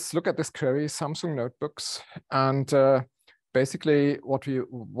 So let's look at this query, Samsung notebooks. And basically what we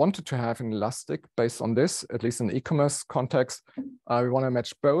wanted to have in Elastic based on this, at least in the e-commerce context, we want to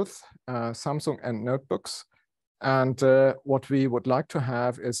match both Samsung and notebooks. And what we would like to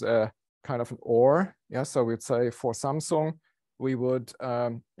have is a kind of an OR. Yeah, so we'd say for Samsung, we would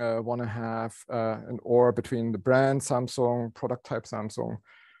want to have an OR between the brand Samsung, product type Samsung,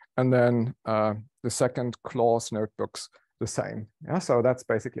 and then the second clause notebooks the same. Yeah, so that's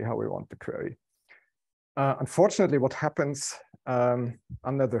basically how we want the query. Unfortunately, what happens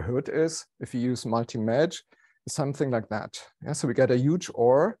under the hood is if you use multi-match, something like that. Yeah, so we get a huge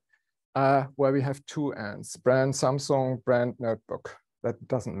OR where we have two ends, brand Samsung, brand notebook. That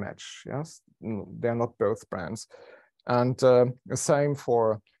doesn't match. Yes, they're not both brands. And the same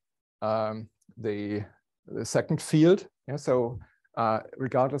for the second field. Yeah, so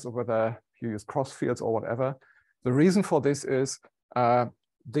regardless of whether you use cross fields or whatever, the reason for this is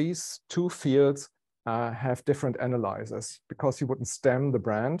these two fields have different analyzers because you wouldn't stem the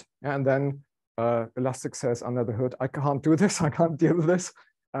brand. And then Elastic says under the hood, I can't do this, I can't deal with this.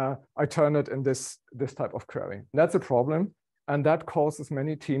 I turn it in this type of query. And that's a problem. And that causes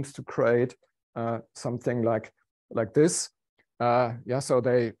many teams to create something like this. Yeah, so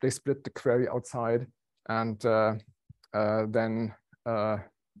they split the query outside and then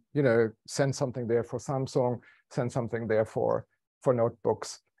send something there for Samsung, send something there for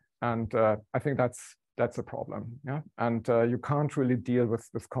notebooks. And I think that's a problem. Yeah, and you can't really deal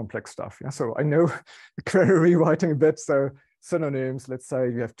with complex stuff. Yeah, so I know query rewriting a bit. So synonyms, let's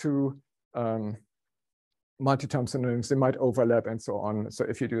say you have two multi-term synonyms, they might overlap and so on. So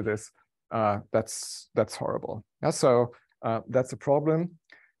if you do this, that's horrible. Yeah, so that's a problem.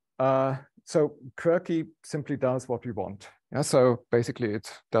 So Querqy simply does what we want. Yeah, so basically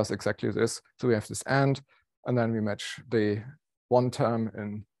it does exactly this. So we have this and then we match the one term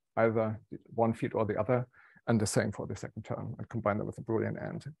in either one field or the other, and the same for the second term, and combine them with a Boolean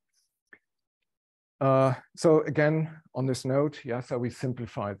and. So again, on this note, yeah, so we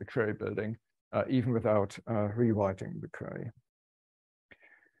simplify the query building even without rewriting the query.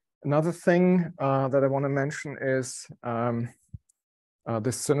 Another thing that I want to mention is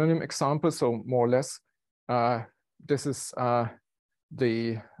this synonym example. So more or less, this is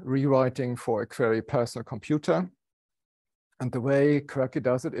the rewriting for a query personal computer. And the way Querqy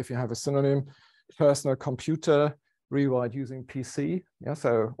does it, if you have a synonym personal computer rewrite using PC, yeah,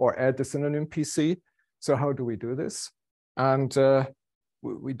 so or add the synonym PC. So how do we do this? And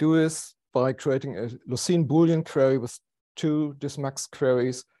we do this by creating a Lucene Boolean query with 2 dismax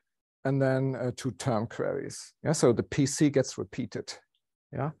queries and then 2 term queries. Yeah, so the PC gets repeated.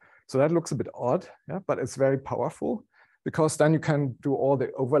 Yeah, so that looks a bit odd, yeah, but it's very powerful because then you can do all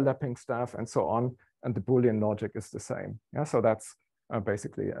the overlapping stuff and so on, and the Boolean logic is the same. Yeah, so that's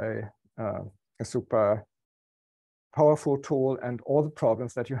basically a super powerful tool, and all the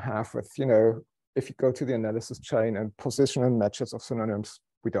problems that you have with, you know, if you go to the analysis chain and positional matches of synonyms,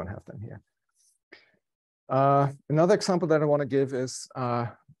 we don't have them here. Another example that I want to give is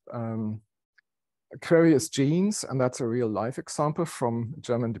query is jeans, and that's a real life example from a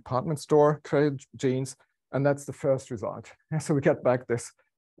German department store, query jeans, and that's the first result. So we get back this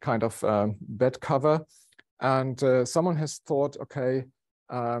kind of bed cover, and someone has thought, okay,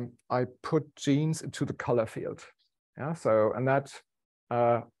 I put jeans into the color field. Yeah, so, and that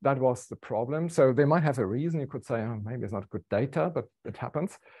was the problem. So they might have a reason. You could say, oh, maybe it's not good data, but it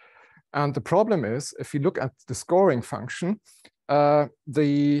happens. And the problem is, if you look at the scoring function,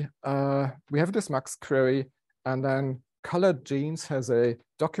 we have this max query, and then colored jeans has a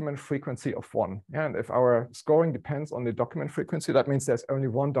document frequency of 1. Yeah, and if our scoring depends on the document frequency, that means there's only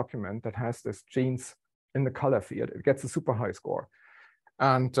one document that has this jeans in the color field. It gets a super high score.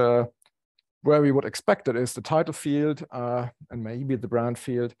 And where we would expect it is the title field and maybe the brand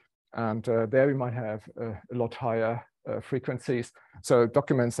field. And there we might have a lot higher frequencies. So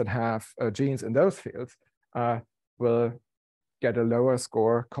documents that have jeans in those fields will get a lower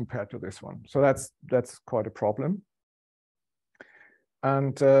score compared to this one. So that's quite a problem.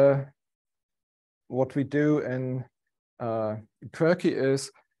 And what we do in Querqy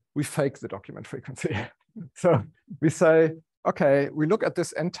is we fake the document frequency. So we say, okay, we look at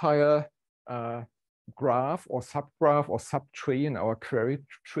this entire graph or subgraph or subtree in our query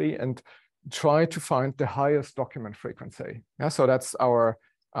tree and try to find the highest document frequency. Yeah, so that's our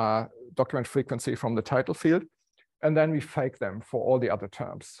document frequency from the title field. And then we fake them for all the other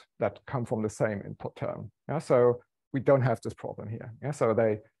terms that come from the same input term. Yeah, so we don't have this problem here. Yeah, so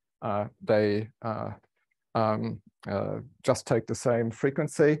they just take the same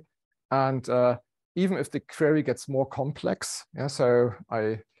frequency. And even if the query gets more complex, yeah, so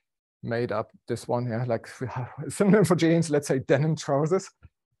I made up this one here, like synonym for jeans, let's say denim trousers.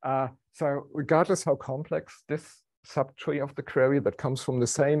 So regardless how complex this subtree of the query that comes from the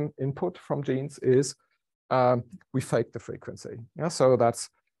same input from jeans is, we fake the frequency. Yeah, so that's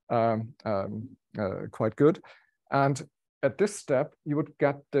quite good. And at this step, you would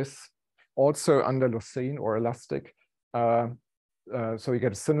get this also under Lucene or Elastic. So you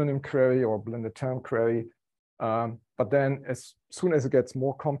get a synonym query or blended term query. But then as soon as it gets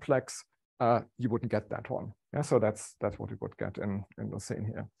more complex, you wouldn't get that one. Yeah, so that's what you would get in Lucene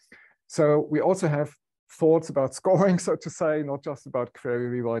here. So we also have thoughts about scoring, so to say, not just about query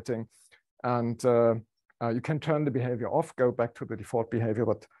rewriting. And you can turn the behavior off, go back to the default behavior,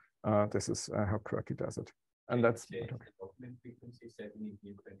 but this is how Querqy does it. And that's document frequency setting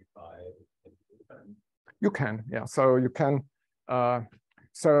in 25. You can, yeah. So you can.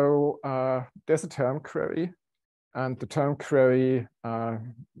 There's a term query, and the term query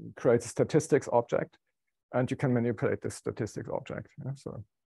creates a statistics object, and you can manipulate this statistics object. Yeah? So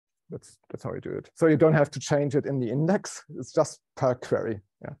that's how you do it. So you don't have to change it in the index. It's just per query.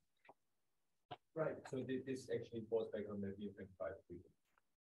 Yeah. Right. So this actually falls back on the BM25.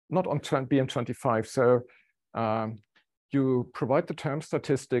 Not on BM25. So you provide the term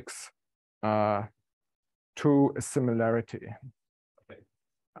statistics to a similarity, okay,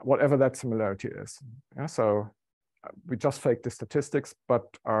 whatever that similarity is. Yeah, so we just fake the statistics, but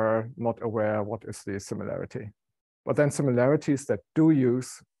are not aware what is the similarity. But then similarities that do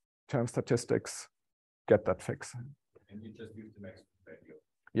use term statistics get that fix. And you just use the maximum value.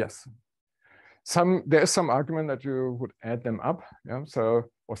 Yes. there is some argument that you would add them up, yeah, so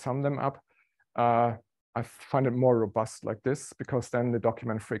or sum them up. I find it more robust like this, because then the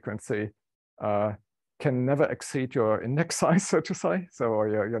document frequency can never exceed your index size, so to say, so or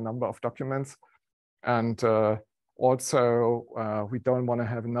your number of documents. And also, we don't want to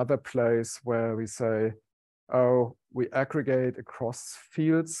have another place where we say, oh, we aggregate across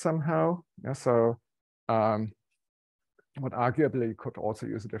fields somehow. Yeah, so but arguably you could also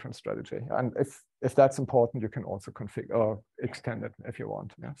use a different strategy. And if that's important, you can also configure or extend it if you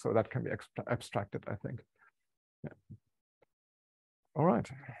want. Yeah, so that can be abstracted, I think. Yeah. All right.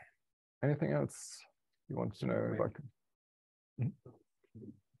 Anything else you want to know about?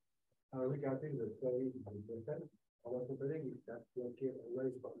 Regarding the query content, I was wondering if that's okay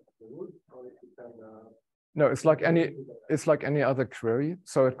always from the root, or if you can. No, it's like any other query.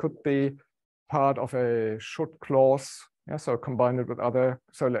 So it could be part of a should clause. Yeah, so combine it with other.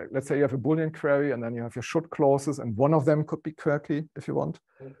 So let's say you have a Boolean query, and then you have your should clauses, and one of them could be Querqy if you want.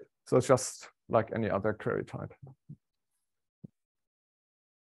 Okay. So it's just like any other query type.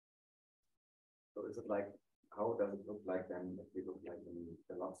 So is it like, how does it look like then if you look like in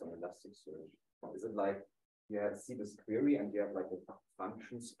the logs on Elasticsearch? Is it like you see this query and you have like a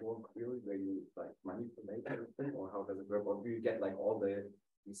function store query where you like manipulate everything, or how does it work? Or do you get like all the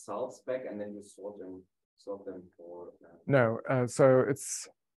results back and then you sort them for? No, so it's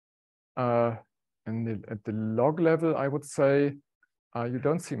at the log level, I would say you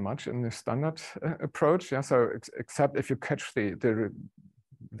don't see much in the standard approach. Yeah, so except if you catch the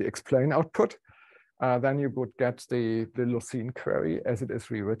explain output. Then you would get the Lucene query as it is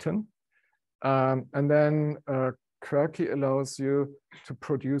rewritten. And then Querqy allows you to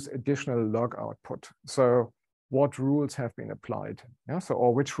produce additional log output. So what rules have been applied, yeah? So,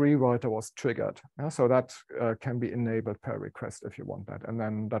 or which rewriter was triggered. Yeah? So that can be enabled per request if you want that. And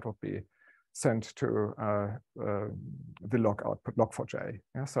then that would be sent to the log output, log4j.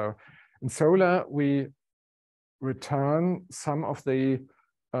 Yeah? So in Solr, we return some of the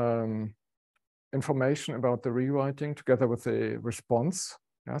information about the rewriting together with the response.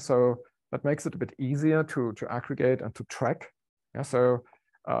 Yeah, so that makes it a bit easier to aggregate and to track. Yeah, so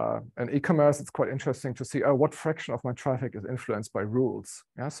in e-commerce, it's quite interesting to see, oh, what fraction of my traffic is influenced by rules.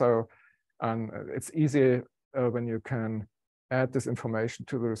 Yeah, so it's easy when you can add this information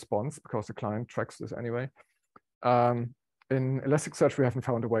to the response, because the client tracks this anyway. In Elasticsearch, we haven't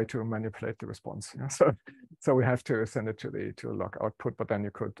found a way to manipulate the response. Yeah, so we have to send it to the log output, but then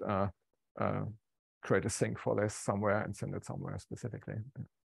you could create a sink for this somewhere and send it somewhere specifically.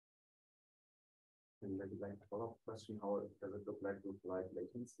 And maybe like a follow-up question, how does it look like with like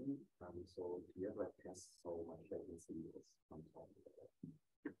latency? So do you have like tests so much latency is on top of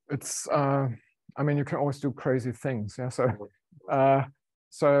it? It's I mean, you can always do crazy things. Yeah,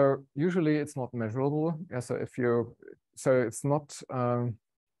 so usually it's not measurable. Yeah, so it's not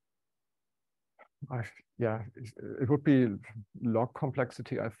yeah, it would be log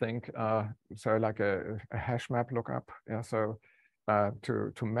complexity, I think. So like a hash map lookup. Yeah, so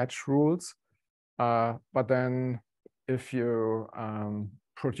to match rules. But then if you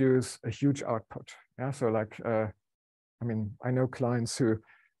produce a huge output, yeah, so like I mean, I know clients who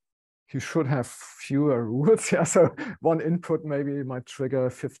should have fewer rules. Yeah, so one input maybe might trigger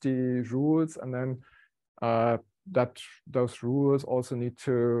 50 rules, and then those rules also need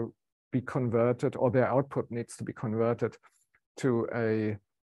to be converted, or their output needs to be converted to a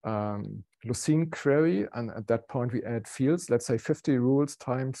Lucene query. And at that point, we add fields. Let's say 50 rules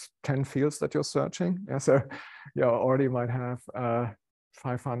times 10 fields that you're searching. Yeah, so you already might have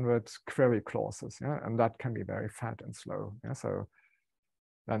 500 query clauses. Yeah, and that can be very fat and slow. Yeah, so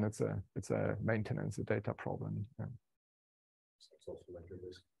then it's a maintenance, a data problem. Yeah. So it's also like a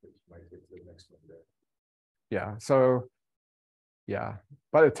risk which might get to the next one there. Yeah. So yeah,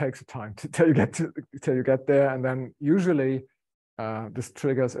 but it takes time till you get there, and then usually this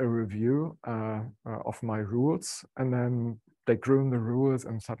triggers a review of my rules, and then they groom the rules,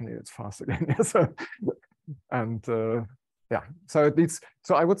 and suddenly it's fast again. So and yeah, so it needs.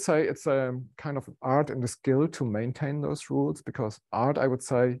 So I would say it's a kind of art and a skill to maintain those rules, because art, I would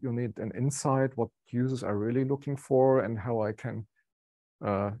say, you need an insight what users are really looking for, and how I can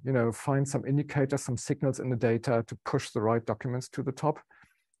you know, find some indicators, some signals in the data to push the right documents to the top,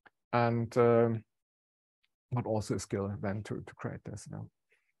 and but also a skill then to create this. You know.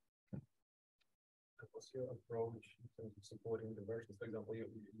 What's your approach in terms of supporting the versions? For example, you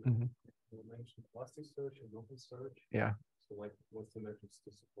mentioned Elasticsearch and OpenSearch. Yeah. So like, what's the methods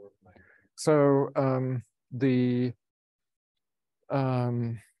to support that? So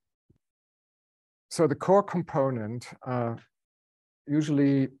so the core component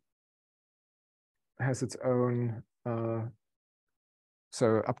usually has its own,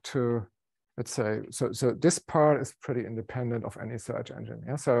 so up to, let's say, so this part is pretty independent of any search engine.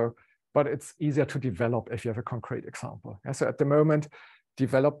 Yeah, so, but it's easier to develop if you have a concrete example. Yeah, so at the moment,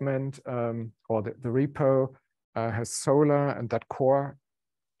 development or the repo has Solr and that core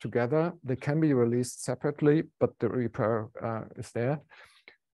together. They can be released separately, but the repo is there.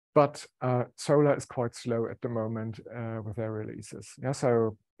 But Solr is quite slow at the moment with their releases. Yeah,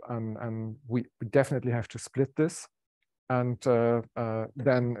 so and we definitely have to split this, and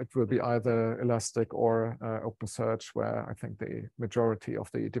then it will be either Elastic or OpenSearch, where I think the majority of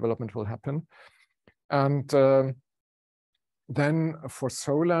the development will happen. And then for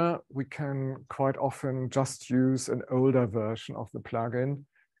Solr, we can quite often just use an older version of the plugin,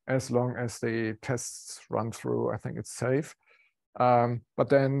 as long as the tests run through. I think it's safe. But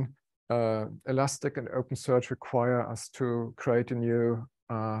then Elastic and OpenSearch require us to create a new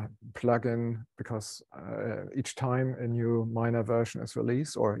plugin, because each time a new minor version is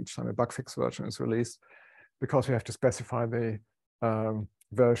released, or each time a bug fix version is released, because we have to specify the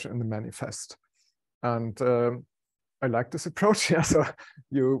version in the manifest. And I like this approach. Yeah, so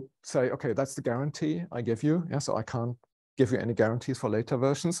you say, okay, that's the guarantee I give you. Yeah, so I can't give you any guarantees for later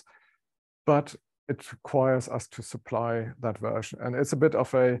versions, but it requires us to supply that version. And it's a bit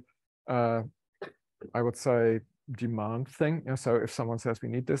of a, I would say, demand thing. Yeah, so if someone says we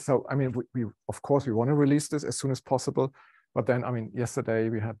need this, so I mean, we of course we want to release this as soon as possible. But then, I mean, yesterday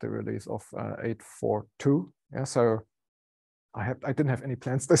we had the release of 8.4.2. Yeah, so I didn't have any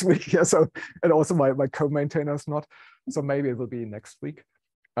plans this week. Yeah, so, and also my co-maintainer is not. So maybe it will be next week.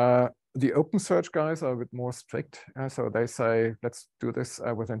 The OpenSearch guys are a bit more strict. So they say, let's do this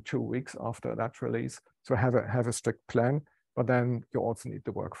within 2 weeks after that release. So have a strict plan, but then you also need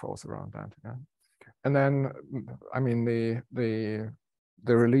the workflows around that. Yeah. And then, I mean, the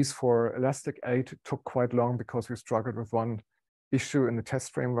release for Elastic 8 took quite long because we struggled with one issue in the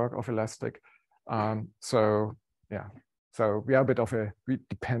test framework of Elastic. So yeah, so we are a bit of a, we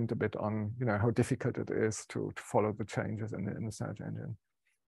depend a bit on, you know, how difficult it is to follow the changes in the search engine.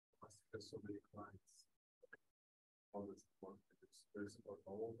 There's so many clients. All this work, there's about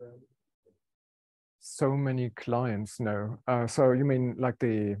all of them. So many clients, no. So you mean like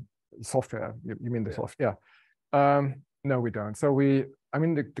the software? You mean the software? Yeah. No, we don't. So I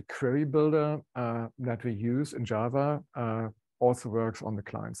mean, the query builder that we use in Java also works on the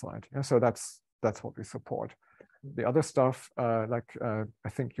client side. Yeah. So that's what we support. The other stuff, like I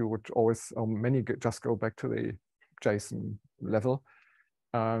think you would always, or many just go back to the JSON level.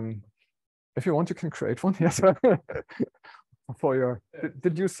 If you want, you can create one. Yes. For your,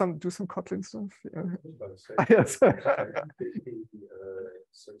 did you do some Kotlin stuff? Yeah. Yes.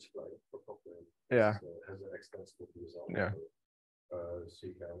 Yeah. Has an extensive result. Yeah. So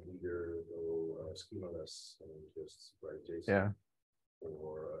you can either go schemaless and just write JSON. Yeah.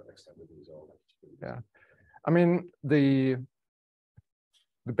 Or extended result. Yeah. I mean, the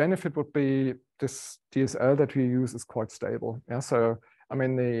benefit would be this DSL that we use is quite stable. Yeah. So I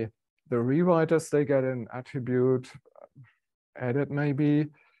mean, the rewriters, they get an attribute edit maybe.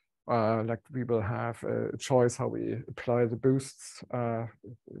 Like we will have a choice how we apply the boosts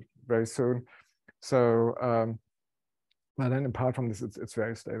very soon. So but then apart from this, it's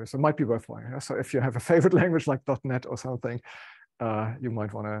very stable. So it might be worthwhile. Yeah? So if you have a favorite language like .NET or something, you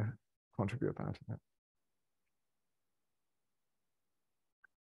might want to contribute that. Yeah.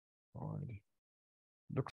 All right.